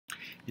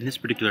In this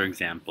particular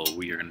example,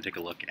 we are going to take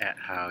a look at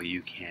how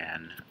you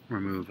can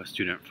remove a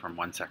student from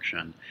one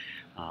section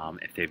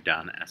if they've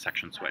done a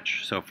section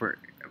switch. So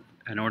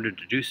in order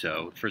to do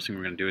so, the first thing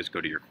we're going to do is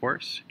go to your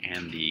course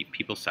and the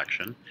people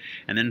section,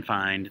 and then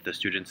find the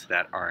students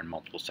that are in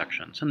multiple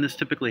sections. And this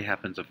typically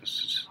happens if a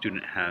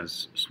student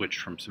has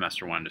switched from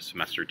semester 1 to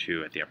semester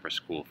 2 at the upper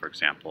school, for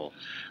example,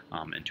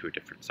 into a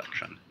different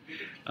section.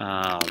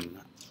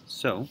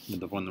 So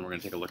the one that we're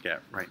going to take a look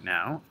at right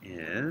now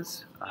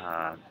is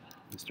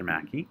Mr.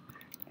 Mackey,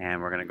 and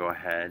we're going to go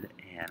ahead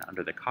and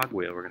under the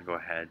cogwheel we're going to go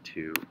ahead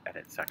to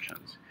edit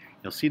sections.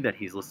 You'll see that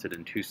he's listed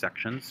in 2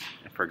 sections.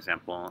 For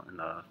example, in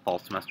the fall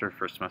semester,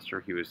 first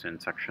semester, he was in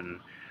section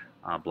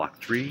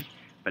block 3,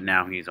 but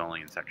now he's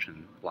only in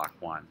section block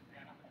 1.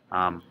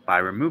 By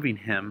removing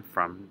him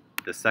from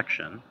the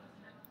section,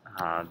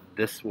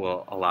 this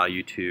will allow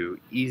you to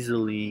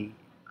easily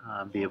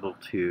be able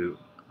to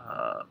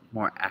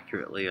more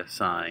accurately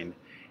assign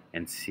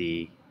and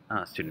see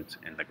students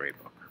in the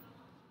gradebook.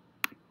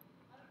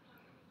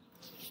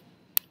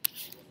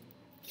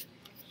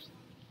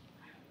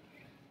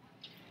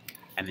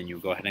 And then you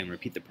go ahead and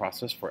repeat the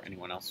process for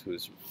anyone else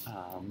who's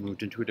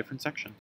moved into a different section.